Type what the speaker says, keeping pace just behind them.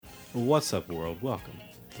What's up, world? Welcome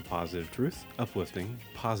to Positive Truth, uplifting,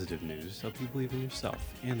 positive news, help you believe in yourself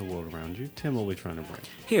and the world around you. Tim, what are we trying to bring?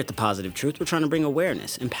 Here at The Positive Truth, we're trying to bring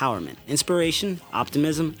awareness, empowerment, inspiration,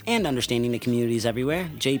 optimism, and understanding to communities everywhere.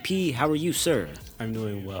 JP, how are you, sir? I'm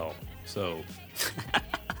doing well. So,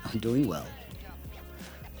 I'm doing well.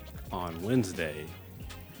 on Wednesday,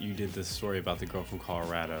 you did this story about the girl from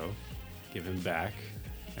Colorado giving back,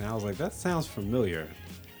 and I was like, that sounds familiar.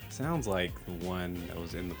 Sounds like the one that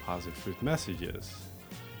was in the Positive Truth messages.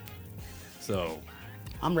 So,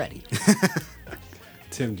 I'm ready.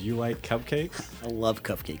 Tim, do you like cupcakes? I love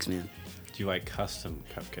cupcakes, man. Do you like custom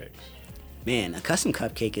cupcakes? Man, a custom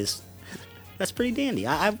cupcake that's pretty dandy.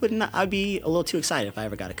 I'd be a little too excited if I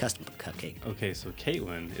ever got a custom cupcake. Okay, so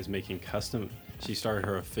Caitlin is making she started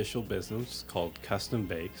her official business called Custom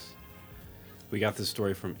Bakes. We got this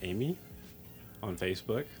story from Amy on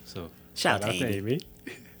Facebook, so Shout out to to Amy.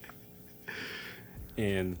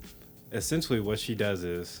 And essentially what she does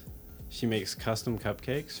is she makes custom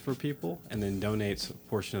cupcakes for people and then donates a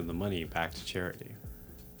portion of the money back to charity.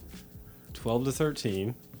 12 to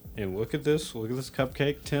 13, and look at this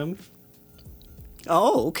cupcake, Tim.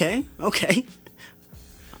 Oh, okay.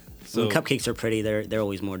 So When cupcakes are pretty, they're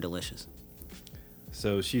always more delicious.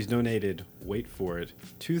 So she's donated, wait for it,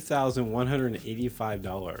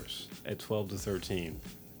 $2,185 at 12 to 13.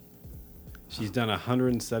 She's done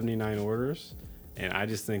 179 orders, and I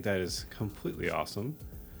just think that is completely awesome.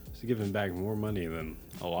 She's giving back more money than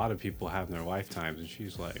a lot of people have in their lifetimes, and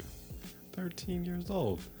she's like 13 years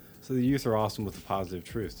old. So the youth are awesome with the positive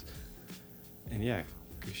truth. And yeah,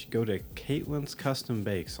 you should go to Caitlin's Custom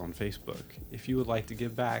Bakes on Facebook if you would like to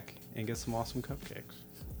give back and get some awesome cupcakes.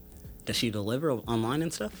 Does she deliver online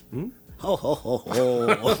and stuff? Hmm? Ho, ho, ho,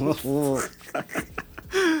 ho.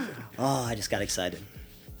 Oh, I just got excited.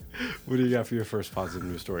 What do you got for your first positive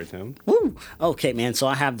news story, Tim? Woo! Okay, man. So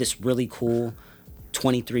I have this really cool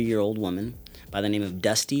 23-year-old woman by the name of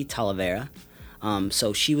Dusty Talavera.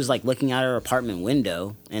 So she was like looking out her apartment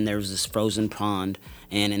window, and there was this frozen pond.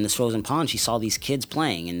 And in this frozen pond, she saw these kids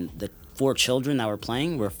playing, and the 4 children that were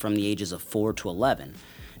playing were from the ages of 4 to 11.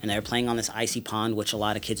 And they were playing on this icy pond, which a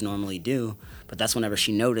lot of kids normally do. But that's whenever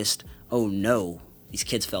she noticed, oh no, these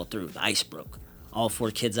kids fell through. The ice broke. All 4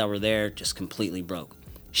 kids that were there just completely broke.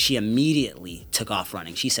 She immediately took off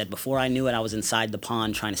running. She said, before I knew it, I was inside the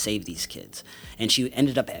pond trying to save these kids. And she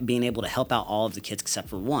ended up being able to help out all of the kids except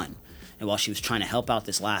for one. And while she was trying to help out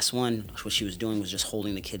this last one, what she was doing was just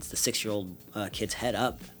holding the 6-year-old kid's head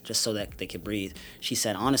up just so that they could breathe. She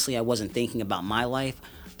said, honestly, I wasn't thinking about my life.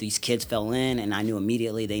 These kids fell in, and I knew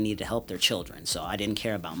immediately they needed to help their children, so I didn't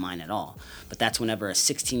care about mine at all. But that's whenever a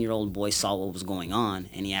 16-year-old boy saw what was going on,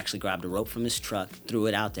 and he actually grabbed a rope from his truck, threw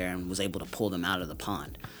it out there, and was able to pull them out of the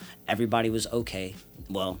pond. Everybody was okay.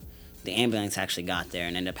 Well, the ambulance actually got there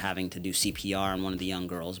and ended up having to do CPR on one of the young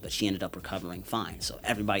girls, but she ended up recovering fine. So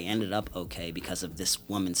everybody ended up okay because of this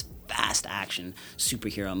woman's fast action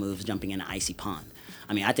superhero moves jumping in an icy pond.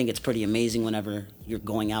 I mean, I think it's pretty amazing whenever you're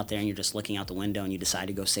going out there and you're just looking out the window and you decide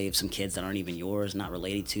to go save some kids that aren't even yours, not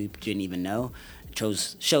related to, but you didn't even know. It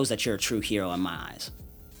shows that you're a true hero in my eyes.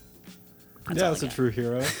 That's a true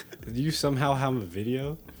hero. Do you somehow have a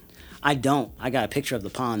video? I don't. I got a picture of the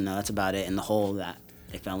pond, though. That's about it, and the hole that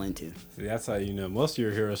they fell into. See, that's how you know most of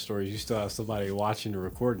your hero stories, you still have somebody watching the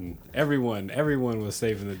recording. Everyone was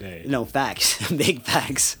saving the day. No, facts. Big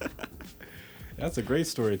facts. That's a great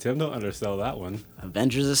story, Tim. Don't undersell that one.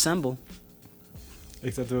 Avengers Assemble.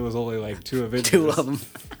 Except it was only like 2 Avengers. 2 of them.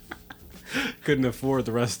 Couldn't afford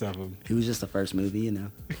the rest of them. It was just the first movie, you know.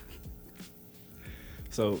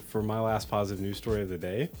 So for my last positive news story of the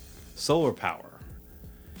day, solar power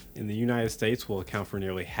in the United States will account for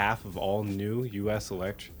nearly half of all new U.S.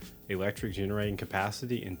 electric generating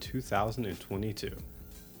capacity in 2022.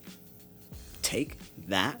 Take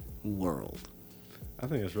that, world. I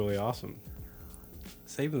think it's really awesome.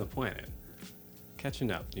 Saving the planet.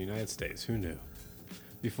 Catching up, the United States, who knew?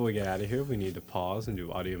 Before we get out of here, we need to pause and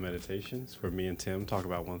do audio meditations where me and Tim talk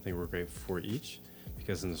about one thing we're grateful for each,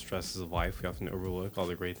 because in the stresses of life, we often overlook all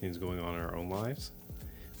the great things going on in our own lives.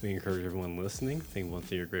 We encourage everyone listening, think one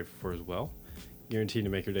thing you're grateful for as well. Guaranteed to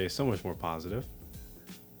make your day so much more positive.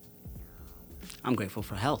 I'm grateful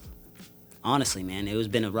for health. Honestly, man, it has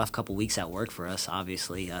been a rough couple weeks at work for us,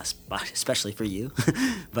 obviously, especially for you.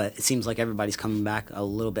 But it seems like everybody's coming back a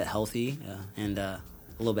little bit healthy and a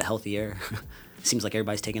little bit healthier. It seems like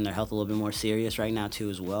everybody's taking their health a little bit more serious right now, too,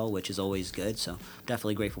 as well, which is always good. So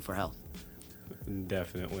definitely grateful for health.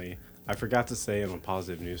 Definitely. I forgot to say in a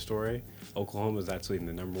positive news story, Oklahoma is actually in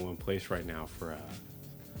the #1 place right now for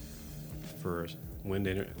wind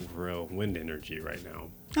energy right now.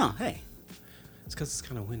 Oh, hey. It's because it's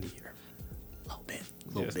kind of windy here. A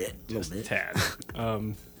little bit. Tad.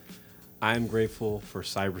 I'm grateful for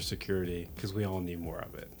cybersecurity because we all need more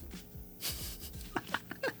of it.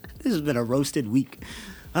 This has been a roasted week.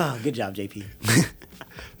 Oh, good job, JP.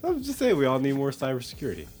 I'm just saying we all need more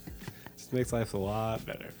cybersecurity. Just makes life a lot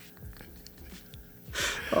better.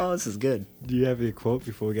 Oh, this is good. Do you have any quote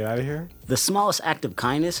before we get out of here? The smallest act of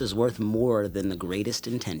kindness is worth more than the greatest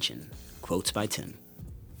intention. Quotes by Tim.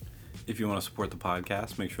 If you want to support the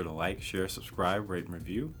podcast, make sure to like, share, subscribe, rate, and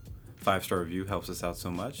review. 5-star review helps us out so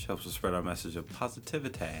much, helps us spread our message of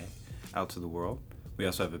positivity out to the world. We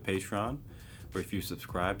also have a Patreon, where if you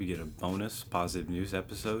subscribe, you get a bonus positive news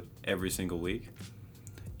episode every single week.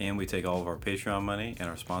 And we take all of our Patreon money and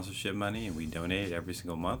our sponsorship money, and we donate it every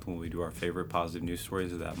single month when we do our favorite positive news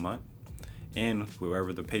stories of that month. And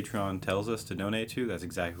whoever the Patreon tells us to donate to, that's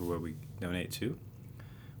exactly where we donate to.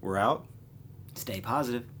 We're out. Stay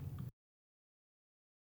positive.